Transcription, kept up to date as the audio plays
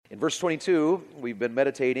In verse 22, we've been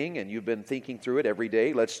meditating and you've been thinking through it every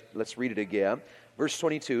day. Let's read it again. Verse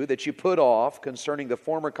 22, that you put off concerning the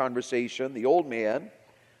former conversation, the old man,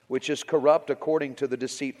 which is corrupt according to the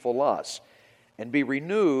deceitful lusts, and be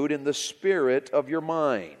renewed in the spirit of your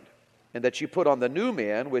mind, and that you put on the new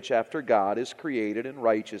man, which after God is created in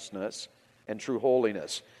righteousness and true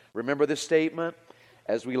holiness. Remember this statement?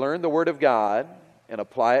 As we learn the Word of God and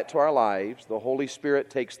apply it to our lives, the Holy Spirit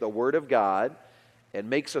takes the Word of God and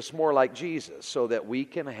makes us more like Jesus so that we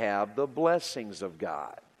can have the blessings of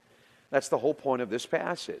God. That's the whole point of this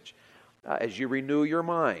passage. As you renew your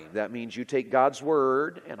mind, that means you take God's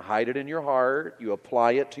Word and hide it in your heart. You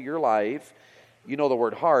apply it to your life. You know the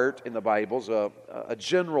word heart in the Bible is a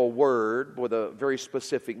general word with a very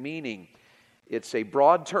specific meaning. It's a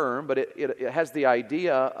broad term, but it has the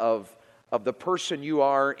idea of the person you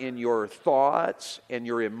are in your thoughts and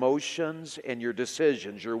your emotions and your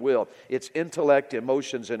decisions, your will. It's intellect,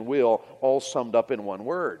 emotions, and will all summed up in one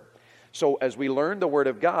word. So as we learn the Word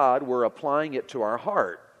of God, we're applying it to our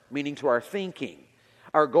heart, meaning to our thinking.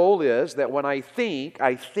 Our goal is that when I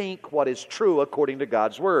think what is true according to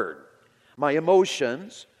God's Word. My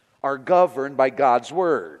emotions are governed by God's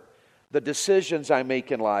Word. The decisions I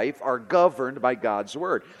make in life are governed by God's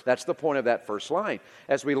Word. That's the point of that first line.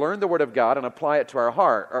 As we learn the Word of God and apply it to our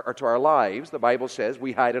heart or to our lives, the Bible says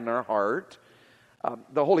we hide in our heart.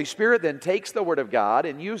 The Holy Spirit then takes the Word of God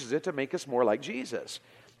and uses it to make us more like Jesus.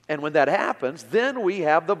 And when that happens, then we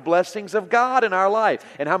have the blessings of God in our life.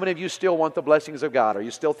 And how many of you still want the blessings of God? Are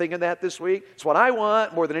you still thinking that this week? It's what I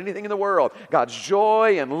want more than anything in the world. God's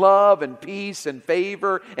joy and love and peace and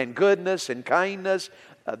favor and goodness and kindness.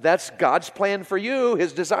 That's God's plan for you,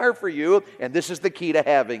 His desire for you. And this is the key to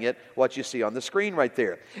having it, what you see on the screen right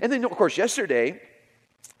there. And then, of course, Tuesday,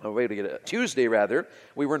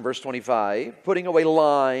 we were in verse 25, putting away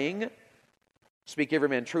lying. Speak every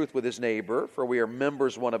man truth with his neighbor, for we are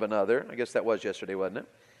members one of another. I guess that was yesterday, wasn't it?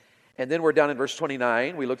 And then we're down in verse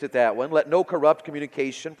 29. We looked at that one. Let no corrupt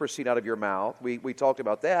communication proceed out of your mouth. We talked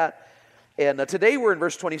about that. And today we're in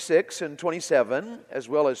verse 26 and 27, as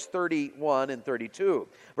well as 31 and 32.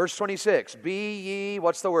 Verse 26, be ye,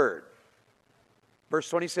 what's the word? Verse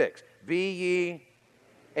 26, be ye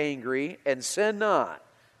angry and sin not.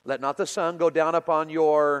 Let not the sun go down upon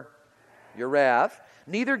your wrath.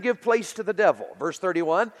 Neither give place to the devil. Verse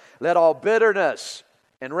 31, let all bitterness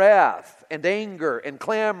and wrath and anger and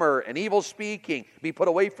clamor and evil speaking be put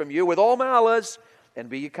away from you with all malice, and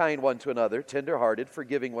be ye kind one to another, tenderhearted,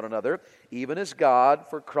 forgiving one another, even as God,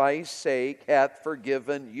 for Christ's sake, hath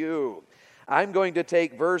forgiven you. I'm going to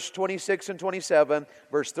take verse 26 and 27,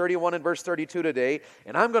 verse 31 and verse 32 today,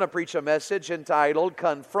 and I'm going to preach a message entitled,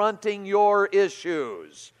 Confronting Your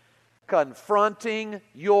Issues. Confronting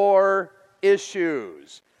Your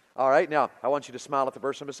Issues. All right, now, I want you to smile at the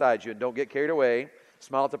person beside you and don't get carried away.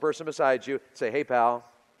 Smile at the person beside you. Say, hey, pal,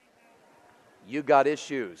 you got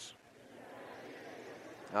issues.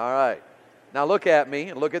 All right. Now look at me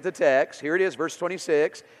and look at the text. Here it is, verse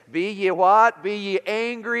 26. Be ye what? Be ye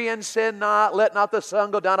angry and sin not. Let not the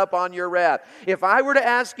sun go down upon your wrath. If I were to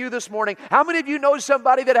ask you this morning, how many of you know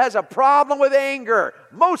somebody that has a problem with anger?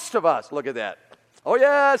 Most of us. Look at that. Oh,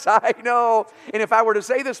 yes, I know. And if I were to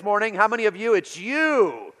say this morning, how many of you, it's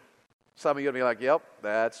you? Some of you would be like, yep,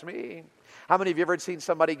 that's me. How many of you ever seen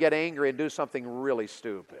somebody get angry and do something really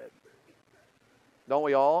stupid? Don't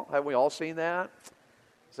we all? Haven't we all seen that?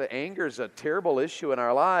 So anger is a terrible issue in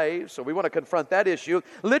our lives, so we want to confront that issue.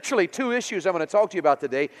 Literally two issues I'm going to talk to you about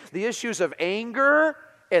today. The issues of anger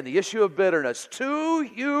and the issue of bitterness. Two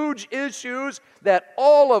huge issues that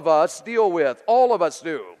all of us deal with. All of us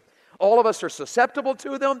do. All of us are susceptible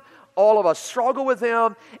to them. All of us struggle with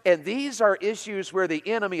them. And these are issues where the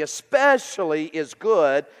enemy especially is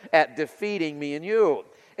good at defeating me and you.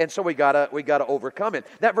 And so we gotta overcome it.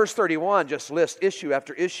 That verse 31 just lists issue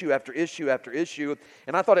after issue after issue after issue.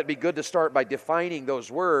 And I thought it'd be good to start by defining those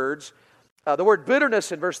words. The word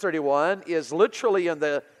bitterness in verse 31 is literally in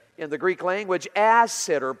the Greek language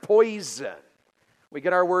acid or poison. We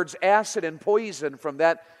get our words acid and poison from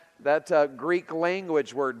that Greek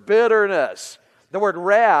language word, bitterness. The word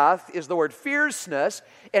wrath is the word fierceness,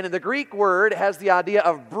 and in the Greek word has the idea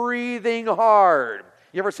of breathing hard.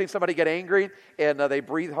 You ever seen somebody get angry and they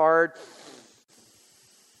breathe hard?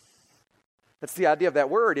 That's the idea of that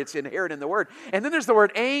word. It's inherent in the word. And then there's the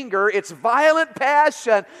word anger. It's violent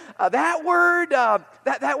passion. That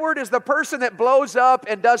word is the person that blows up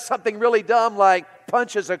and does something really dumb like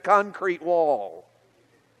punches a concrete wall.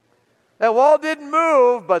 That wall didn't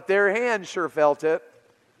move, but their hand sure felt it.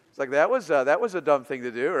 It's like that was a dumb thing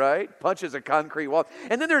to do, right? Punches a concrete wall.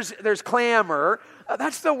 And then there's clamor.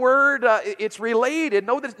 That's the word. It's related.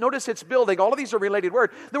 Notice it's building. All of these are related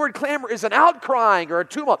words. The word clamor is an outcrying or a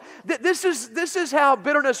tumult. This is how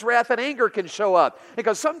bitterness, wrath, and anger can show up.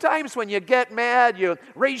 Because sometimes when you get mad, you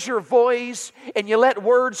raise your voice and you let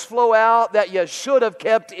words flow out that you should have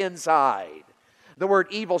kept inside. The word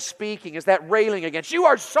evil speaking is that railing against. You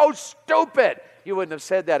are so stupid. You wouldn't have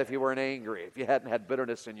said that if you weren't angry, if you hadn't had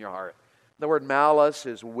bitterness in your heart. The word malice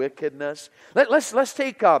is wickedness. Let's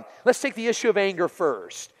take the issue of anger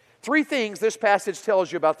first. 3 things this passage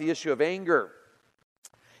tells you about the issue of anger.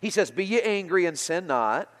 He says, "Be ye angry and sin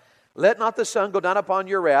not. Let not the sun go down upon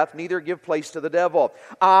your wrath, neither give place to the devil."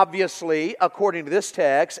 Obviously, according to this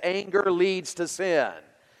text, anger leads to sin.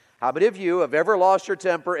 How many of you have ever lost your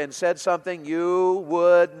temper and said something you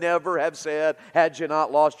would never have said had you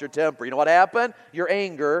not lost your temper? You know what happened? Your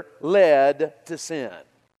anger led to sin.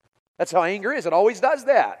 That's how anger is. It always does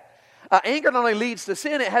that. Anger not only leads to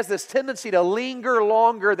sin, it has this tendency to linger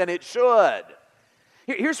longer than it should.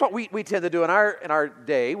 Here's what we tend to do in our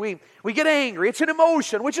day. We get angry. It's an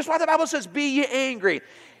emotion, which is why the Bible says, "Be ye angry."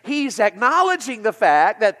 He's acknowledging the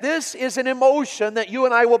fact that this is an emotion that you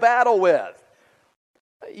and I will battle with.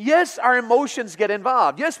 Yes, our emotions get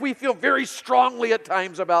involved. Yes, we feel very strongly at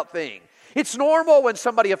times about things. It's normal when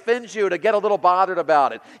somebody offends you to get a little bothered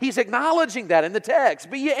about it. He's acknowledging that in the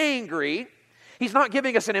text. Be ye angry. He's not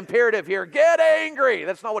giving us an imperative here. Get angry.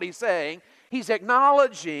 That's not what he's saying. He's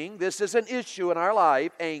acknowledging this is an issue in our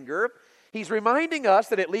life, anger. He's reminding us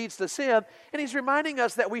that it leads to sin, and he's reminding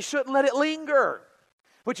us that we shouldn't let it linger.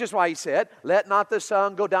 Which is why he said, "Let not the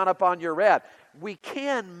sun go down upon your wrath." We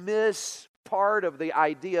can miss part of the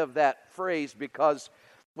idea of that phrase because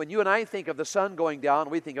when you and I think of the sun going down,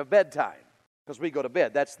 we think of bedtime because we go to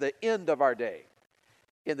bed. That's the end of our day.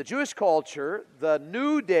 In the Jewish culture, the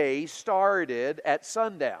new day started at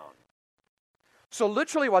sundown. So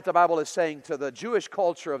literally what the Bible is saying to the Jewish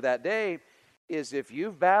culture of that day is if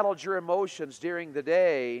you've battled your emotions during the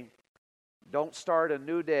day, don't start a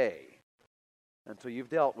new day until you've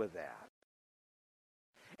dealt with that.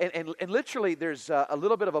 And literally, there's a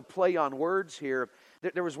little bit of a play on words here.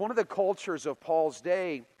 There was one of the cultures of Paul's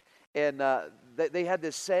day, and they had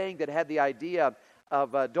this saying that had the idea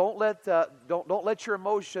of don't let your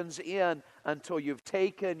emotions in until you've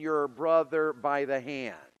taken your brother by the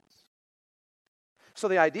hands. So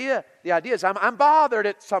the idea is I'm bothered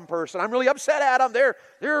at some person. I'm really upset at them.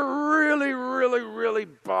 They're really, really, really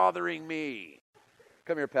bothering me.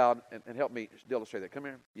 Come here, pal, and help me illustrate that. Come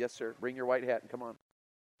here. Yes, sir. Bring your white hat and come on.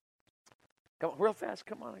 Come on, real fast.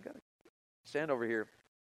 Come on, I got it. Stand over here.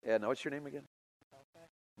 And what's your name again?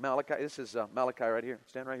 Malachi. This is Malachi right here.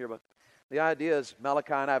 Stand right here, bud. The idea is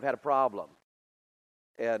Malachi and I have had a problem.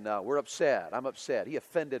 And we're upset. I'm upset. He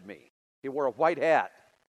offended me. He wore a white hat.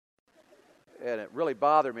 And it really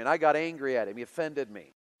bothered me. And I got angry at him. He offended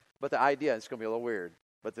me. But the idea, it's going to be a little weird,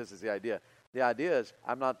 but this is the idea. The idea is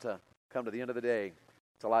I'm not to come to the end of the day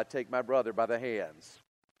until I take my brother by the hands.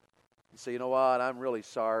 And say, you know what, I'm really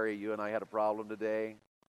sorry you and I had a problem today,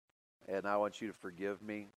 and I want you to forgive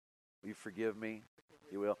me. Will you forgive me?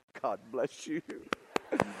 You will. God bless you.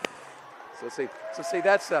 So see,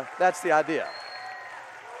 that's the idea.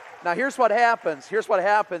 Now here's what happens. Here's what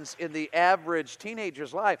happens in the average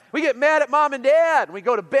teenager's life. We get mad at mom and dad, and we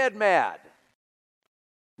go to bed mad.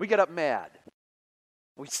 We get up mad.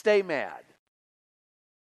 We stay mad.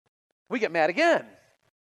 We get mad again.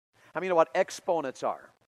 I mean, you know what exponents are?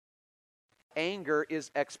 Anger is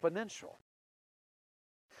exponential.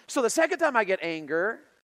 So the second time I get anger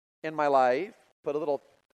in my life, put a little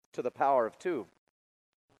to the power of 2.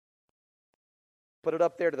 Put it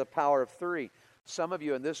up there to the power of 3. Some of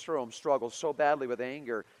you in this room struggle so badly with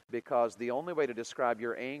anger because the only way to describe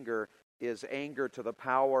your anger is anger to the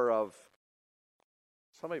power of,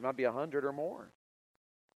 somebody might be 100 or more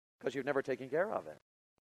because you've never taken care of it.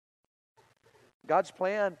 God's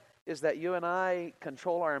plan is that you and I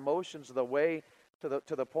control our emotions to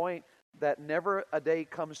the point that never a day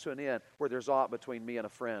comes to an end where there's aught between me and a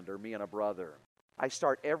friend or me and a brother. I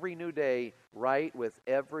start every new day right with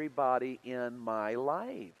everybody in my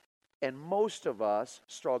life. And most of us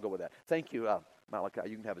struggle with that. Thank you, Malachi.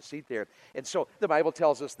 You can have a seat there. And so the Bible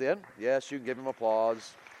tells us then, yes, you can give him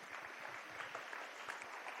applause.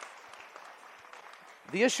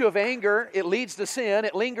 The issue of anger, it leads to sin.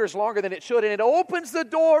 It lingers longer than it should, and it opens the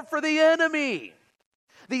door for the enemy.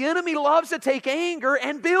 The enemy loves to take anger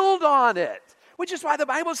and build on it, which is why the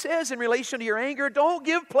Bible says in relation to your anger, don't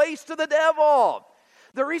give place to the devil.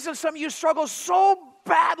 The reason some of you struggle so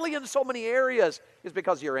badly in so many areas is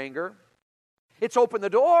because of your anger. It's opened the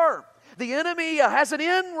door. The enemy has an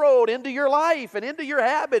inroad into your life and into your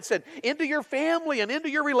habits and into your family and into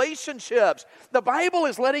your relationships. The Bible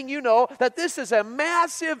is letting you know that this is a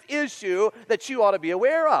massive issue that you ought to be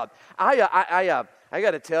aware of. I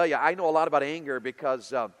got to tell you, I know a lot about anger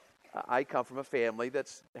because I come from a family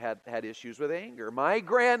that's had issues with anger. My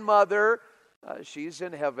grandmother, she's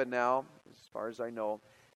in heaven now, as far as I know,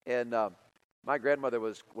 and my grandmother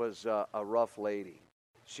was a rough lady.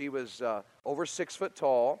 She was over 6 foot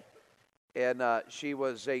tall. And she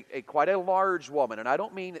was quite a large woman. And I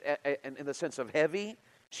don't mean in the sense of heavy.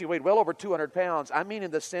 She weighed well over 200 pounds. I mean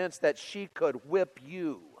in the sense that she could whip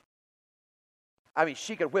you. I mean,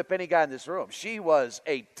 she could whip any guy in this room. She was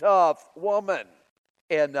a tough woman.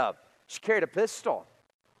 And she carried a pistol.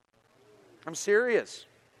 I'm serious.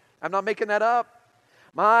 I'm not making that up.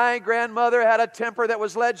 My grandmother had a temper that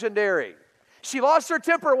was legendary. She lost her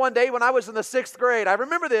temper one day when I was in the 6th grade. I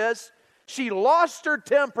remember this. She lost her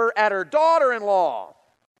temper at her daughter-in-law,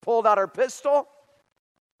 pulled out her pistol,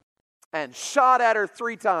 and shot at her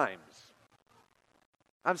 3 times.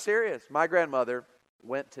 I'm serious. My grandmother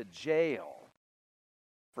went to jail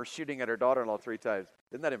for shooting at her daughter-in-law 3 times.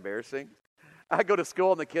 Isn't that embarrassing? I go to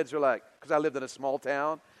school and the kids are like, because I lived in a small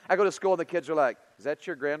town, I go to school and the kids are like, is that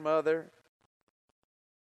your grandmother?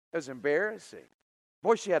 It was embarrassing.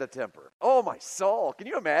 Boy, she had a temper. Oh, my soul. Can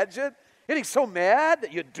you imagine? Getting so mad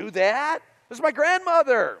that you'd do that? It was my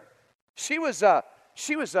grandmother. She was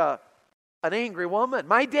an angry woman.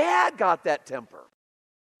 My dad got that temper.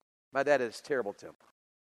 My dad has terrible temper.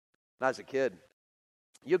 When I was a kid,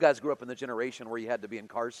 you guys grew up in the generation where you had to be in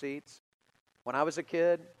car seats. When I was a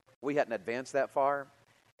kid, we hadn't advanced that far,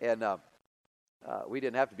 and we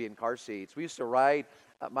didn't have to be in car seats. We used to ride.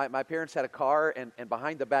 My parents had a car, and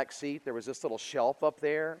behind the back seat, there was this little shelf up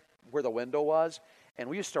there where the window was. And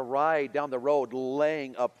we used to ride down the road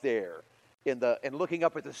laying up there and looking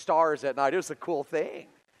up at the stars at night. It was a cool thing.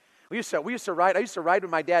 I used to ride with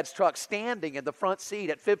my dad's truck standing in the front seat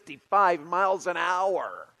at 55 miles an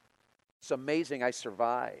hour. It's amazing I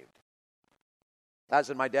survived. I was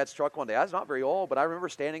in my dad's truck one day. I was not very old, but I remember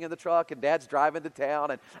standing in the truck and Dad's driving to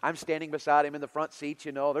town and I'm standing beside him in the front seat,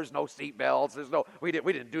 you know. There's no seat belts. We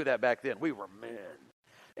didn't do that back then. We were men.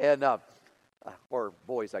 And or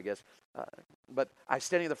boys, I guess. But I was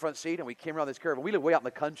standing in the front seat, and we came around this curve, and we lived way out in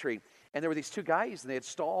the country, and there were these 2 guys, and they had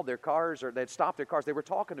stalled their cars, or they had stopped their cars. They were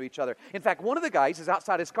talking to each other. In fact, one of the guys is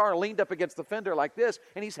outside his car, leaned up against the fender like this,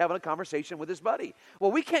 and he's having a conversation with his buddy.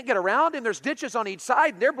 Well, we can't get around him. There's ditches on each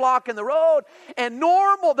side, and they're blocking the road, and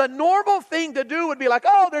the normal thing to do would be like,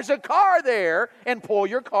 oh, there's a car there, and pull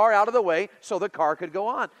your car out of the way so the car could go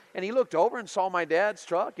on. And he looked over and saw my dad's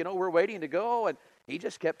truck. You know, we're waiting to go, and he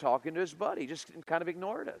just kept talking to his buddy. He just kind of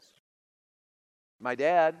ignored us. My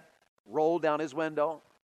dad rolled down his window,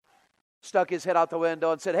 stuck his head out the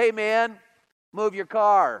window and said, hey, man, move your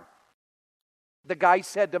car. The guy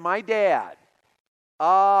said to my dad,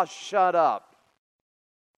 shut up.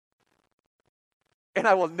 And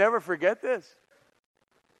I will never forget this.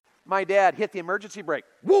 My dad hit the emergency brake.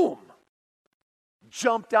 Boom!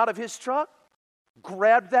 Jumped out of his truck,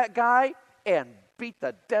 grabbed that guy, and beat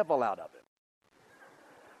the devil out of him.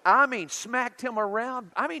 I mean, smacked him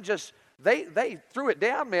around. I mean, just... They threw it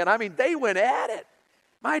down, man. I mean, they went at it.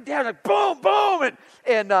 My dad was like, boom, boom,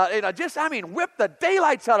 and whipped the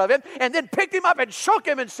daylights out of him, and then picked him up and shook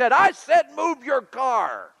him and said, I said move your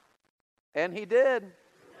car. And he did.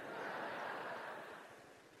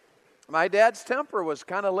 My dad's temper was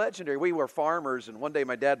kind of legendary. We were farmers, and one day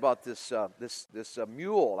my dad bought this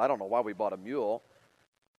mule. I don't know why we bought a mule.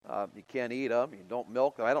 You can't eat them. You don't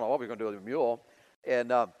milk them. I don't know what we're going to do with a mule.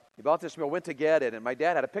 And he bought this mule, went to get it, and my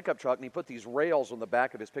dad had a pickup truck, and he put these rails on the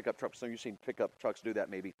back of his pickup truck. So you've seen pickup trucks do that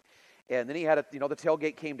maybe. And then he had the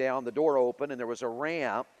tailgate came down, the door opened, and there was a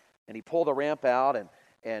ramp, and he pulled the ramp out,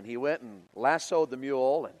 and he went and lassoed the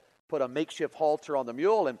mule and put a makeshift halter on the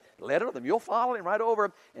mule and let it. The mule followed him right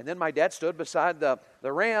over. And then my dad stood beside the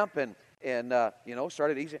ramp and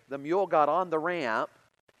started easy. The mule got on the ramp,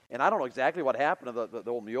 and I don't know exactly what happened to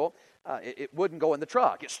the old mule. It wouldn't go in the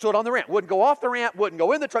truck. It stood on the ramp. Wouldn't go off the ramp. Wouldn't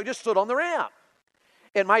go in the truck. Just stood on the ramp.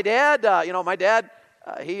 And my dad,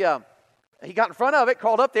 he got in front of it,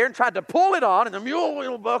 crawled up there and tried to pull it on, and the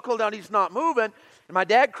mule buckled down. He's not moving. And my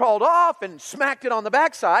dad crawled off and smacked it on the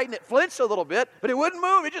backside, and it flinched a little bit, but it wouldn't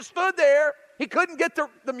move. It just stood there. He couldn't get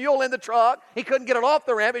the mule in the truck. He couldn't get it off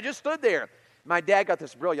the ramp. It just stood there. My dad got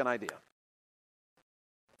this brilliant idea.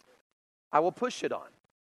 I will push it on.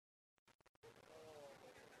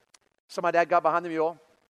 So my dad got behind the mule,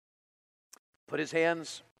 put his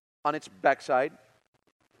hands on its backside,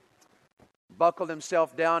 buckled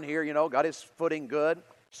himself down here, got his footing good,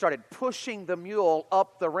 started pushing the mule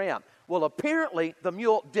up the ramp. Well, apparently the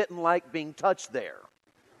mule didn't like being touched there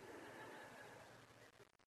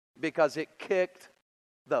because it kicked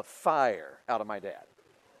the fire out of my dad.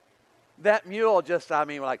 That mule just,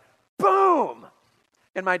 like, boom!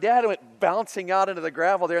 And my dad went bouncing out into the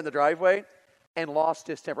gravel there in the driveway and lost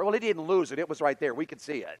his temper. Well, he didn't lose it. It was right there. We could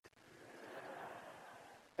see it.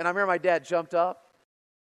 And I remember my dad jumped up.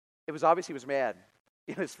 It was obvious he was mad.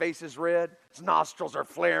 His face is red. His nostrils are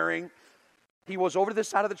flaring. He was over to the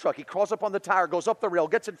side of the truck. He crawls up on the tire, goes up the rail,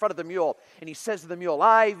 gets in front of the mule, and he says to the mule,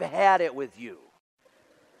 "I've had it with you."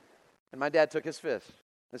 And my dad took his fist.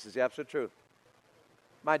 This is the absolute truth.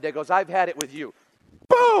 My dad goes, "I've had it with you."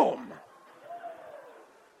 Boom!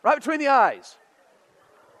 Right between the eyes.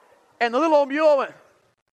 And the little old mule went.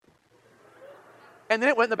 And then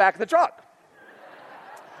it went in the back of the truck.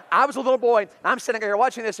 I was a little boy. I'm sitting here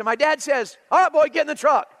watching this, and my dad says, "All right, boy, get in the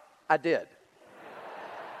truck." I did.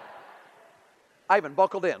 I even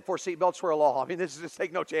buckled in. 4 seatbelts were a law. This is just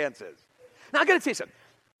take no chances. Now, I got to tell you something.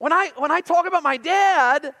 When I talk about my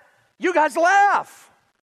dad, you guys laugh.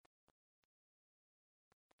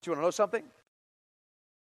 Do you want to know something?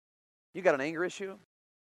 You got an anger issue?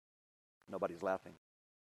 Nobody's laughing.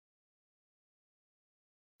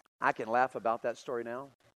 I can laugh about that story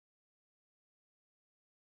now.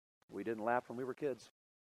 We didn't laugh when we were kids.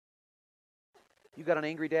 You got an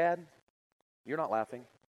angry dad? You're not laughing.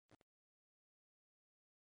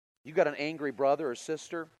 You got an angry brother or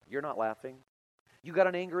sister? You're not laughing. You got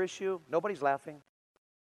an anger issue? Nobody's laughing.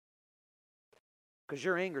 Because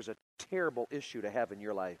your anger is a terrible issue to have in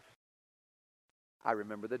your life. I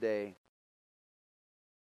remember the day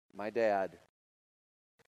my dad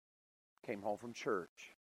came home from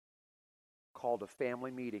church, called a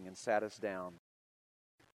family meeting and sat us down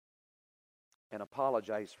and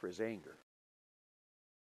apologized for his anger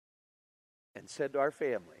and said to our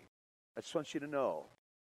family, "I just want you to know,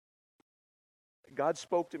 God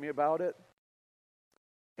spoke to me about it,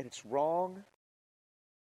 and it's wrong.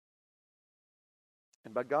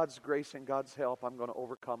 And by God's grace and God's help, I'm going to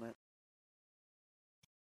overcome it."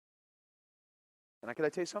 And can I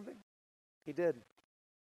tell you something? He did.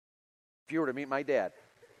 If you were to meet my dad,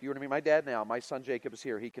 now, my son Jacob is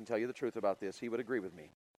here. He can tell you the truth about this. He would agree with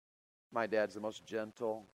me. My dad's the most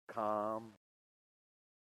gentle, calm.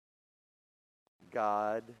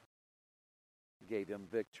 God gave him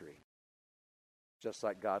victory, just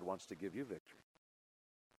like God wants to give you victory.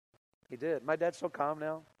 He did. My dad's so calm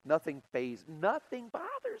now. Nothing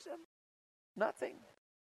bothers him. Nothing.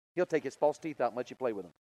 He'll take his false teeth out and let you play with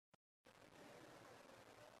them.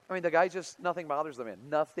 The guy just, nothing bothers the man.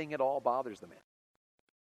 Nothing at all bothers the man.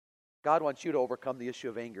 God wants you to overcome the issue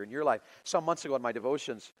of anger in your life. Some months ago in my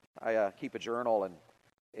devotions, I keep a journal,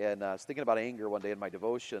 and I was thinking about anger one day in my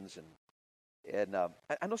devotions, and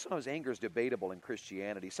I know sometimes anger is debatable in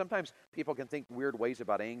Christianity. Sometimes people can think weird ways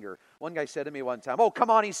about anger. One guy said to me one time, "Oh, come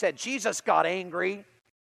on," he said, "Jesus got angry."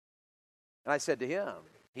 And I said to him,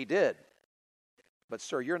 "He did. But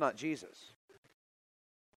sir, you're not Jesus.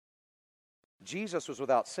 Jesus was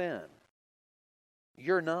without sin.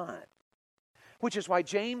 You're not. Which is why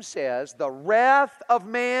James says, the wrath of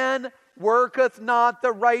man worketh not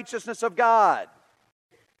the righteousness of God."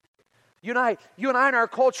 You and I in our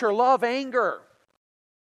culture love anger.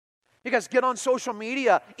 You guys get on social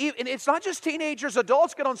media, and it's not just teenagers,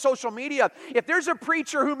 adults get on social media. If there's a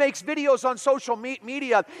preacher who makes videos on social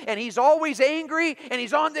media and he's always angry and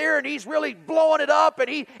he's on there and he's really blowing it up and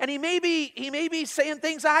he may be saying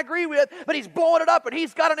things I agree with, but he's blowing it up and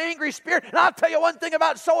he's got an angry spirit. And I'll tell you one thing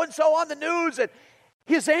about so-and-so on the news, and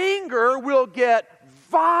his anger will get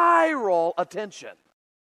viral attention.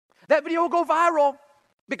 That video will go viral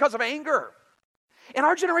because of anger. And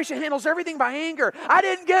our generation handles everything by anger. I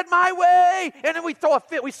didn't get my way. And then we throw a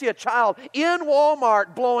fit. We see a child in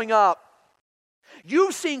Walmart blowing up.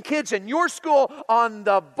 You've seen kids in your school on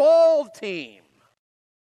the ball team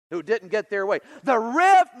who didn't get their way. The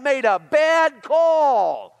ref made a bad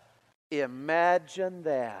call. Imagine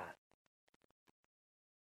that.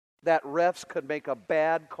 That refs could make a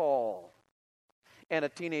bad call. And a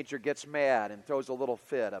teenager gets mad and throws a little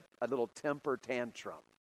fit, a little temper tantrum.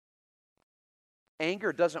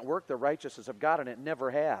 Anger doesn't work the righteousness of God, and it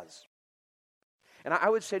never has. And I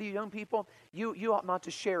would say to you young people, you ought not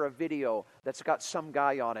to share a video that's got some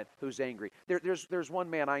guy on it who's angry. There's one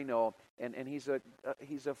man I know, and he's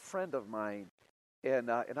a friend of mine,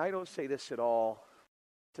 and I don't say this at all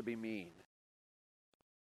to be mean,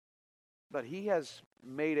 but he has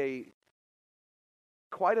made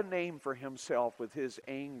quite a name for himself with his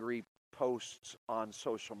angry posts on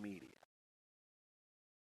social media.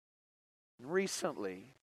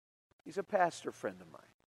 Recently, he's a pastor friend of mine.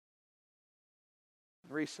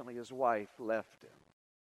 Recently, his wife left him.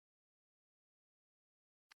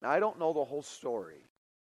 Now, I don't know the whole story.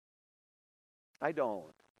 I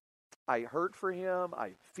don't. I hurt for him.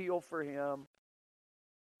 I feel for him.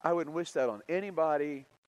 I wouldn't wish that on anybody.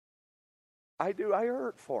 I do. I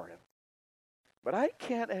hurt for him. But I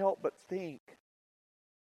can't help but think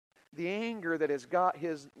the anger that has gotten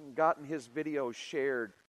his videos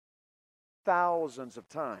shared thousands of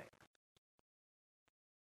times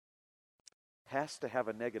has to have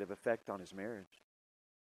a negative effect on his marriage.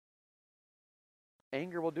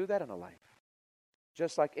 Anger will do that in a life.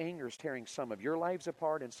 Just like anger is tearing some of your lives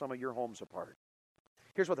apart and some of your homes apart.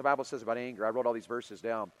 Here's what the Bible says about anger. I wrote all these verses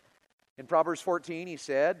down. In Proverbs 14, he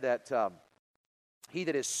said that he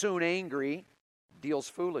that is soon angry deals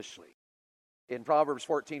foolishly. In Proverbs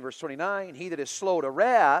 14, verse 29, he that is slow to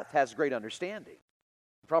wrath has great understanding.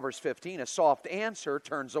 In Proverbs 15, a soft answer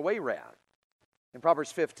turns away wrath. In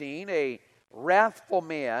Proverbs 15, a wrathful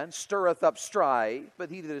man stirreth up strife, but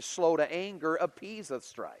he that is slow to anger appeaseth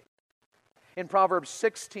strife. In Proverbs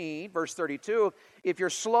 16, verse 32, if you're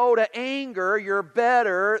slow to anger, you're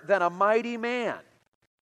better than a mighty man.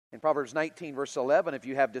 In Proverbs 19, verse 11, if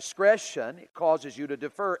you have discretion, it causes you to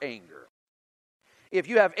defer anger. If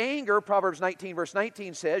you have anger, Proverbs 19, verse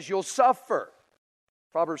 19 says, you'll suffer.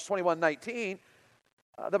 Proverbs 21, 19,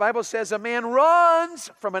 the Bible says, a man runs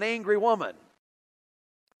from an angry woman.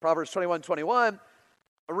 Proverbs 21, 21,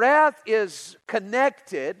 wrath is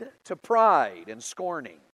connected to pride and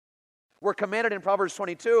scorning. We're commanded in Proverbs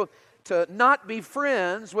 22 to not be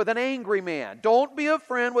friends with an angry man. Don't be a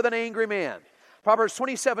friend with an angry man. Proverbs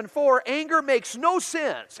 27:4, anger makes no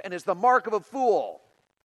sense and is the mark of a fool.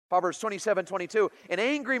 Proverbs 27:22, an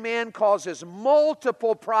angry man causes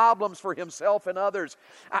multiple problems for himself and others.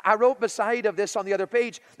 I wrote beside of this on the other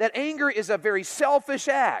page that anger is a very selfish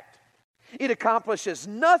act. It accomplishes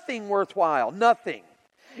nothing worthwhile, nothing.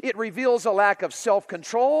 It reveals a lack of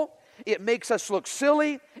self-control. It makes us look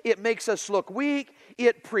silly. It makes us look weak.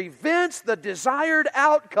 It prevents the desired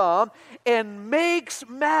outcome and makes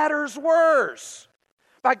matters worse.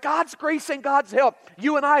 By God's grace and God's help,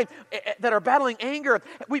 you and I that are battling anger,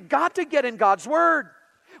 we've got to get in God's Word.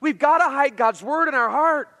 We've got to hide God's Word in our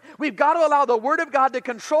heart. We've got to allow the Word of God to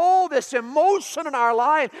control this emotion in our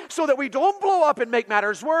life so that we don't blow up and make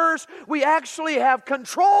matters worse. We actually have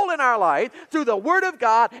control in our life through the Word of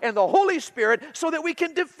God and the Holy Spirit so that we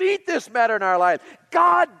can defeat this matter in our life.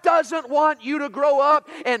 God doesn't want you to grow up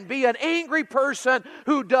and be an angry person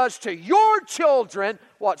who does to your children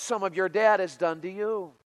what some of your dad has done to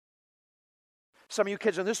you. Some of you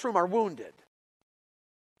kids in this room are wounded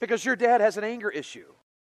because your dad has an anger issue.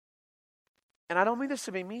 And I don't mean this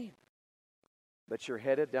to be mean, but you're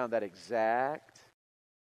headed down that exact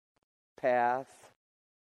path,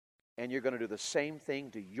 and you're going to do the same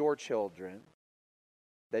thing to your children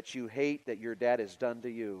that you hate that your dad has done to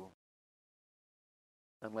you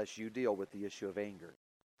unless you deal with the issue of anger.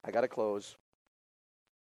 I got to close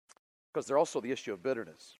because there's also the issue of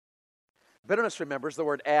bitterness. Bitterness remembers the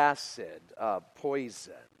word acid,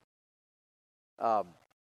 poison.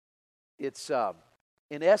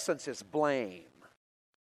 In essence, it's blame.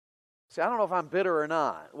 See, I don't know if I'm bitter or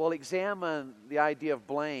not. Well, examine the idea of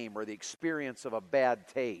blame or the experience of a bad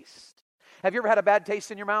taste. Have you ever had a bad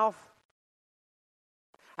taste in your mouth?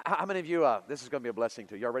 How many of you, this is going to be a blessing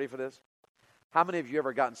to you. Y'all ready for this? How many of you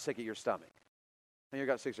ever gotten sick at your stomach? How many of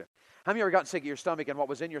you ever gotten sick at your stomach and what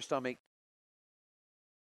was in your stomach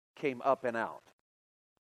came up and out?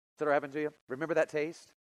 Has that ever happened to you? Remember that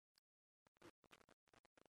taste?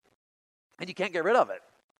 And you can't get rid of it.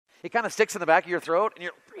 It kind of sticks in the back of your throat,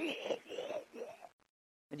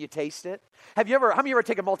 and you taste it. How many of you ever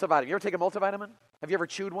taken a multivitamin? You ever taken a multivitamin? Have you ever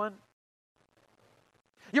chewed one?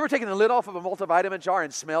 You ever taken the lid off of a multivitamin jar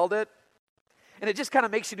and smelled it? And it just kind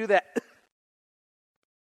of makes you do that,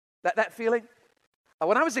 that feeling.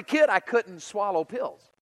 When I was a kid, I couldn't swallow pills.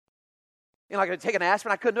 You know, I could take an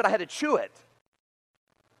aspirin, I couldn't do it, I had to chew it.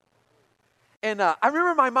 And I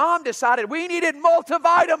remember my mom decided we needed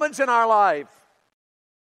multivitamins in our life.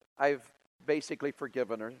 I've basically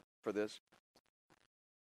forgiven her for this.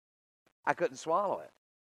 I couldn't swallow it.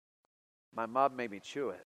 My mom made me chew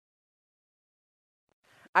it.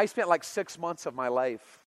 I spent like 6 months of my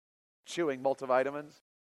life chewing multivitamins.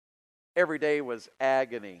 Every day was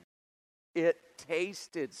agony. It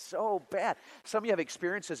tasted so bad. Some of you have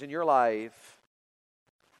experiences in your life.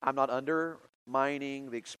 I'm not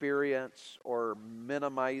undermining the experience or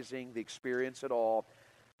minimizing the experience at all.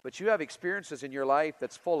 But you have experiences in your life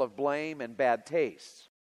that's full of blame and bad taste.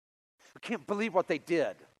 I can't believe what they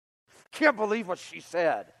did. Can't believe what she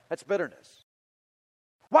said. That's bitterness.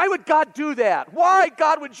 Why would God do that? Why,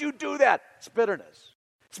 God, would you do that? It's bitterness.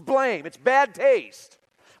 It's blame. It's bad taste.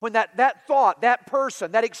 When that thought, that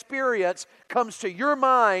person, that experience comes to your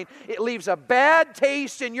mind, it leaves a bad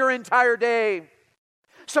taste in your entire day.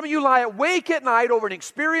 Some of you lie awake at night over an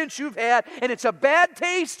experience you've had, and it's a bad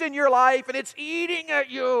taste in your life, and it's eating at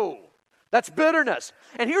you. That's bitterness.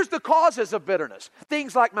 And here's the causes of bitterness.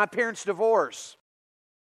 Things like my parents' divorce,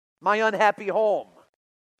 my unhappy home,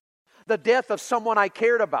 the death of someone I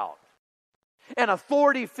cared about, an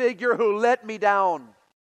authority figure who let me down,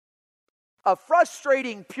 a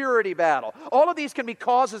frustrating purity battle. All of these can be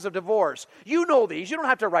causes of divorce. You know these. You don't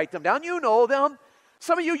have to write them down. You know them.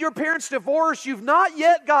 Some of you, your parents' divorce, you've not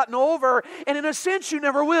yet gotten over, and in a sense, you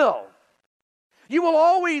never will. You will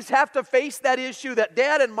always have to face that issue that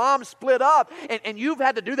dad and mom split up, and you've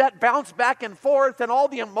had to do that bounce back and forth and all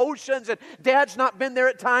the emotions, and dad's not been there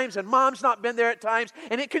at times, and mom's not been there at times,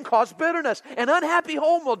 and it can cause bitterness. An unhappy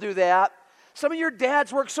home will do that. Some of your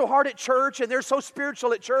dads work so hard at church and they're so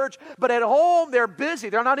spiritual at church, but at home they're busy.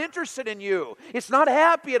 They're not interested in you. It's not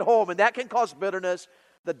happy at home, and that can cause bitterness.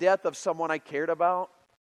 The death of someone I cared about,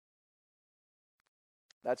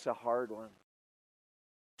 that's a hard one.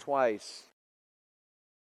 Twice,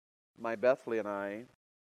 my Bethany and I,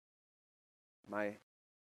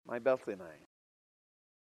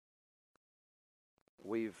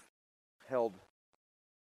 we've held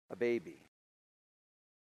a baby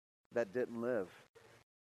that didn't live.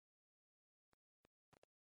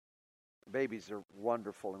 Babies are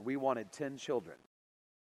wonderful, and we wanted 10 children.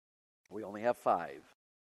 We only have 5.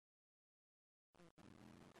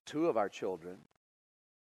 2 of our children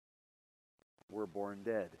were born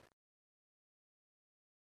dead.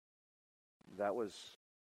 That was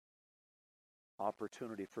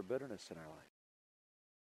opportunity for bitterness in our life.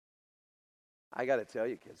 I got to tell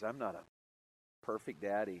you, kids, I'm not a perfect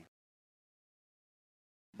daddy,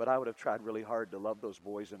 but I would have tried really hard to love those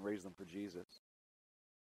boys and raise them for Jesus.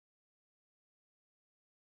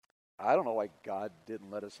 I don't know why God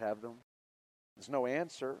didn't let us have them. There's no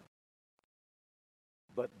answer.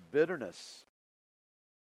 But bitterness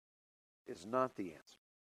is not the answer.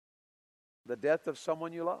 The death of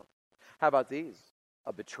someone you love. How about these?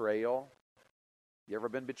 A betrayal. You ever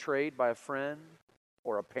been betrayed by a friend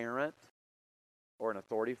or a parent or an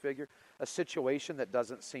authority figure? A situation that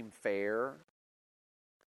doesn't seem fair.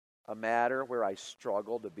 A matter where I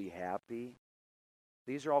struggle to be happy.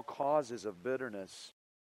 These are all causes of bitterness.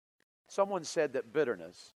 Someone said that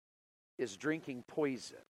bitterness is drinking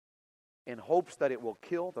poison in hopes that it will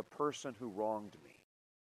kill the person who wronged me.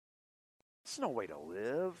 It's no way to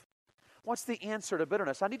live. What's the answer to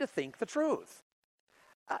bitterness? I need to think the truth.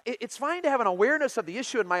 It's fine to have an awareness of the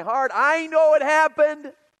issue in my heart. I know it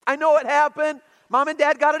happened. I know it happened. Mom and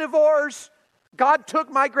dad got a divorce. God took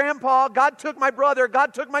my grandpa. God took my brother.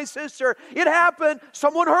 God took my sister. It happened.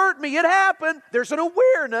 Someone hurt me. It happened. There's an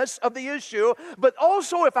awareness of the issue. But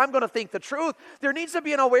also, if I'm going to think the truth, there needs to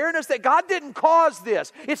be an awareness that God didn't cause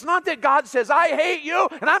this. It's not that God says, I hate you,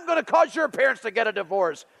 and I'm going to cause your parents to get a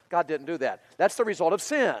divorce. God didn't do that. That's the result of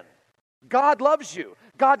sin. God loves you.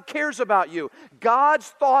 God cares about you. God's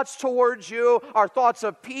thoughts towards you are thoughts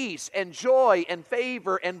of peace and joy and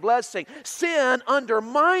favor and blessing. Sin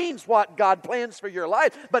undermines what God plans for your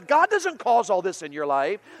life, but God doesn't cause all this in your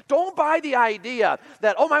life. Don't buy the idea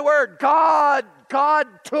that, oh my word, God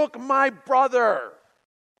took my brother.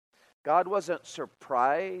 God wasn't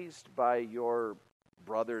surprised by your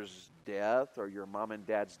brother's death or your mom and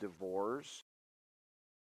dad's divorce.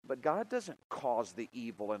 But God doesn't cause the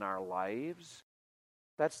evil in our lives.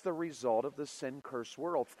 That's the result of the sin-cursed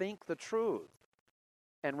world. Think the truth.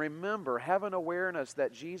 And remember, have an awareness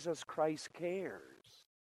that Jesus Christ cares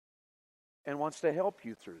and wants to help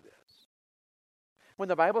you through this. When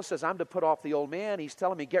the Bible says I'm to put off the old man, He's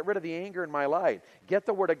telling me, get rid of the anger in my life. Get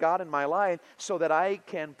the Word of God in my life so that I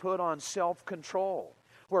can put on self-control,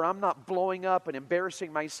 where I'm not blowing up and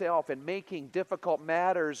embarrassing myself and making difficult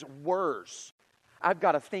matters worse. I've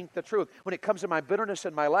got to think the truth. When it comes to my bitterness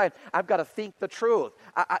in my life, I've got to think the truth.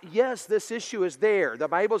 Yes, this issue is there. The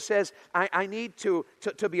Bible says I need to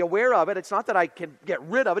be aware of it. It's not that I can get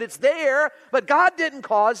rid of it. It's there, but God didn't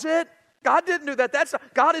cause it. God didn't do that.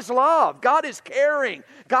 God is love. God is caring.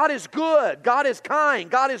 God is good. God is kind.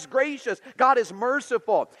 God is gracious. God is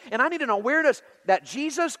merciful. And I need an awareness that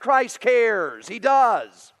Jesus Christ cares. He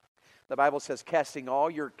does. The Bible says, casting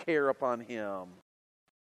all your care upon Him,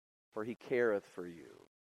 for He careth for you.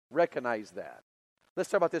 Recognize that. Let's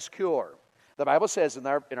talk about this cure. The Bible says in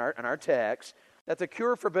our text that the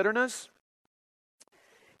cure for bitterness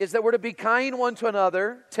is that we're to be kind one to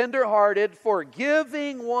another, tender-hearted,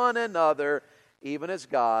 forgiving one another, even as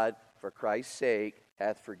God, for Christ's sake,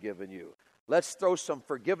 hath forgiven you. Let's throw some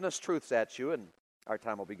forgiveness truths at you, and Our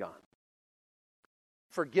time will be gone.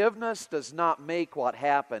 Forgiveness does not make what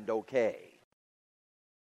happened okay.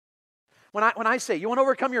 When I say, you want to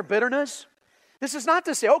overcome your bitterness? This is not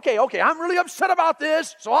to say, okay, I'm really upset about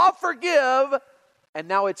this, so I'll forgive, and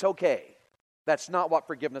now it's okay. That's not what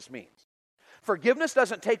forgiveness means. Forgiveness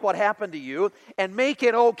doesn't take what happened to you and make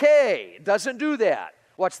it okay. It doesn't do that.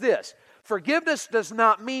 What's this? Forgiveness does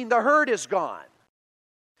not mean the hurt is gone.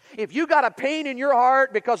 If you got a pain in your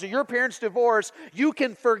heart because of your parents' divorce, you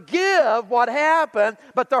can forgive what happened,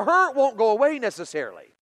 but the hurt won't go away necessarily.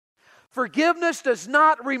 Forgiveness does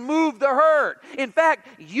not remove the hurt. In fact,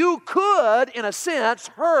 you could, in a sense,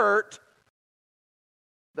 hurt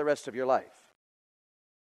the rest of your life.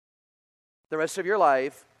 The rest of your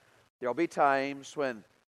life, there'll be times when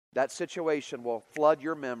that situation will flood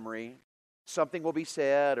your memory. Something will be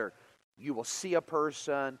said, or you will see a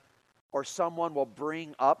person, or someone will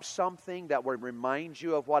bring up something that will remind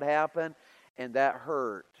you of what happened, and that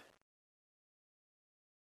hurt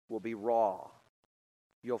will be raw.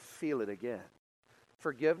 You'll feel it again.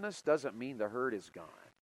 Forgiveness doesn't mean the hurt is gone.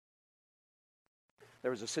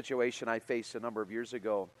 There was a situation I faced a number of years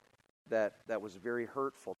ago that was very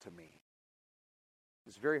hurtful to me. It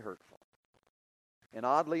was very hurtful. And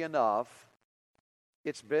oddly enough,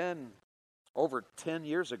 it's been over 10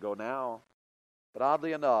 years ago now, but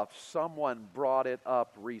oddly enough, someone brought it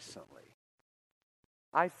up recently.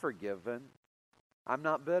 I've forgiven. I'm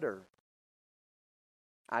not bitter.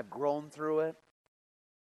 I've grown through it.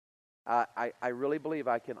 I really believe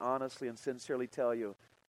I can honestly and sincerely tell you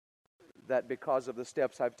that because of the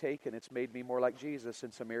steps I've taken, it's made me more like Jesus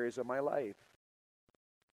in some areas of my life.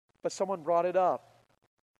 But someone brought it up,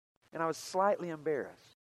 and I was slightly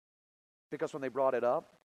embarrassed because when they brought it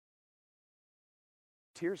up,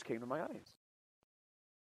 tears came to my eyes.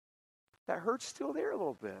 That hurt's still there a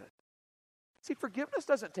little bit. See, forgiveness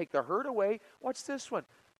doesn't take the hurt away. Watch this one.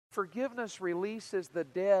 Forgiveness releases the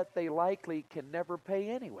debt they likely can never pay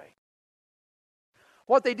anyway.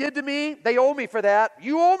 What they did to me, they owe me for that.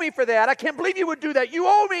 You owe me for that. I can't believe you would do that. You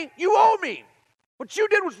owe me. You owe me. What you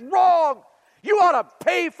did was wrong. You ought to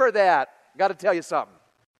pay for that. Got to tell you something.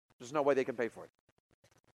 There's no way they can pay for it.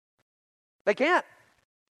 They can't.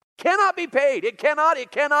 Cannot be paid. It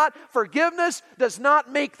cannot. Forgiveness does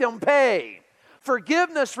not make them pay.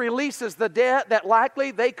 Forgiveness releases the debt that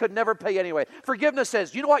likely they could never pay anyway. Forgiveness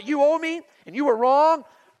says, you know what, you owe me, and you were wrong,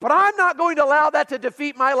 but I'm not going to allow that to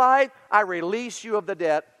defeat my life. I release you of the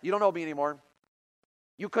debt. You don't owe me anymore.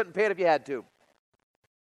 You couldn't pay it if you had to.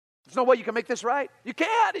 There's no way you can make this right. You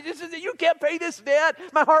can't. You can't pay this debt.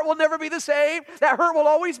 My heart will never be the same. That hurt will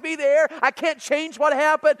always be there. I can't change what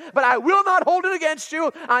happened, but I will not hold it against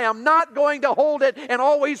you. I am not going to hold it and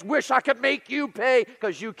always wish I could make you pay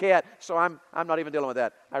because you can't. So I'm not even dealing with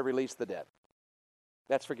that. I release the debt.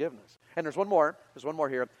 That's forgiveness. And there's one more. There's one more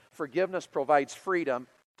here. Forgiveness provides freedom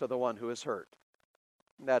to the one who is hurt.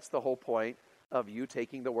 And that's the whole point of you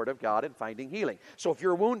taking the Word of God and finding healing. So if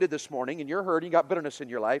you're wounded this morning and you're hurt and you got bitterness in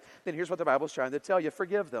your life, then here's what the Bible's trying to tell you.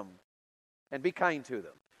 Forgive them and be kind to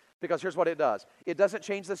them. Because here's what it does. It doesn't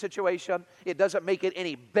change the situation. It doesn't make it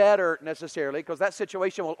any better necessarily, because that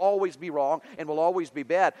situation will always be wrong and will always be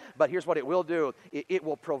bad. But here's what it will do. It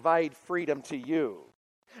will provide freedom to you.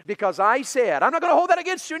 Because I said, I'm not going to hold that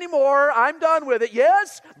against you anymore. I'm done with it.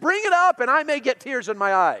 Yes, bring it up, and I may get tears in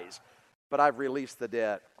my eyes. But I've released the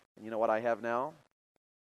debt. And you know what I have now?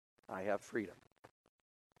 I have freedom.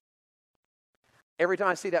 Every time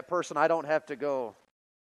I see that person, I don't have to go,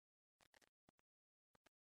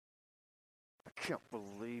 I can't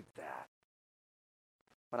believe that.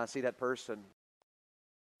 When I see that person,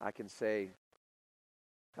 I can say,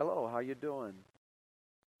 hello, how you doing?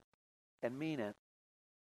 And mean it.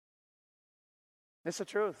 It's the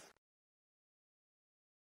truth.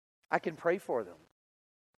 I can pray for them.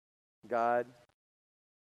 God,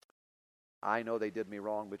 I know they did me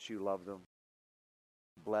wrong, but you love them.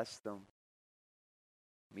 Bless them.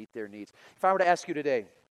 Meet their needs. If I were to ask you today,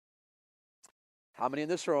 how many in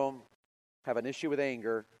this room have an issue with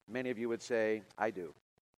anger? Many of you would say, I do.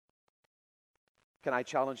 Can I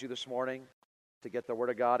challenge you this morning to get the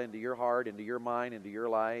Word of God into your heart, into your mind, into your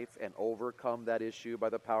life, and overcome that issue by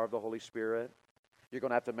the power of the Holy Spirit? You're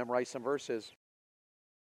going to have to memorize some verses.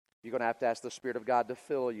 You're going to have to ask the Spirit of God to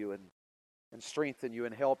fill you and strengthen you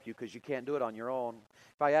and help you, because you can't do it on your own.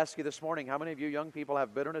 If I ask you this morning, how many of you young people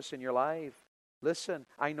have bitterness in your life? Listen,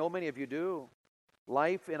 I know many of you do.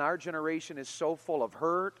 Life in our generation is so full of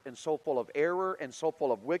hurt and so full of error and so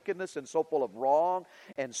full of wickedness and so full of wrong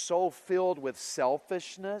and so filled with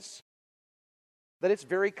selfishness that it's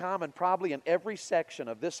very common, probably in every section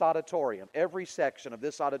of this auditorium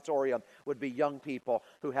would be young people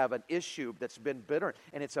who have an issue that's been bitter,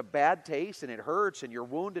 and it's a bad taste, and it hurts, and you're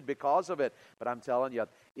wounded because of it. But I'm telling you,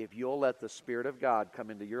 if you'll let the Spirit of God come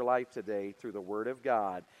into your life today through the Word of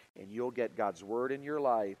God, and you'll get God's Word in your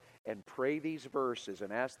life, and pray these verses,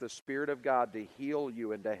 and ask the Spirit of God to heal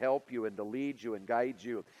you, and to help you, and to lead you, and guide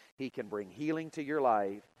you, He can bring healing to your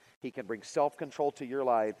life. He can bring self-control to your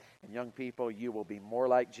life. And young people, you will be more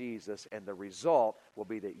like Jesus, and the result will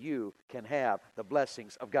be that you can have the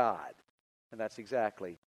blessings of God. And that's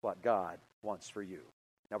exactly what God wants for you.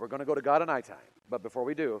 Now, we're going to go to God at nighttime. But before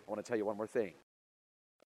we do, I want to tell you one more thing.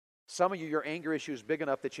 Some of you, your anger issue is big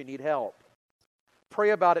enough that you need help.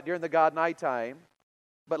 Pray about it during the God nighttime,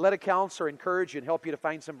 but let a counselor encourage you and help you to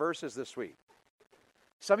find some verses this week.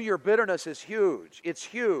 Some of your bitterness is huge. It's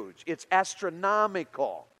huge. It's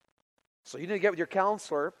astronomical. So you need to get with your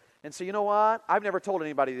counselor and say, you know what? I've never told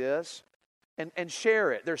anybody this. And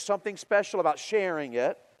share it. There's something special about sharing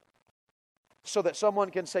it so that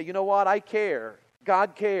someone can say, you know what? I care.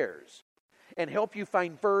 God cares. And help you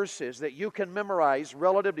find verses that you can memorize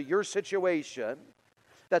relative to your situation,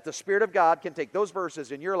 that the Spirit of God can take those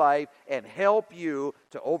verses in your life and help you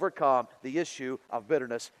to overcome the issue of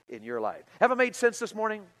bitterness in your life. Have it made sense this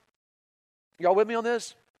morning? Y'all with me on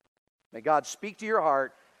this? May God speak to your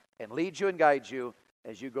heart and lead you and guide you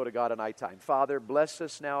as you go to God at nighttime. Father, bless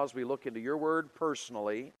us now as we look into your word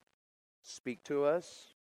personally. Speak to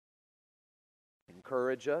us.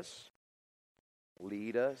 Encourage us.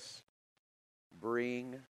 Lead us.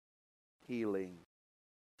 Bring healing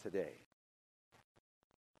today.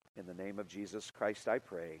 In the name of Jesus Christ I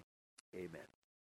pray. Amen.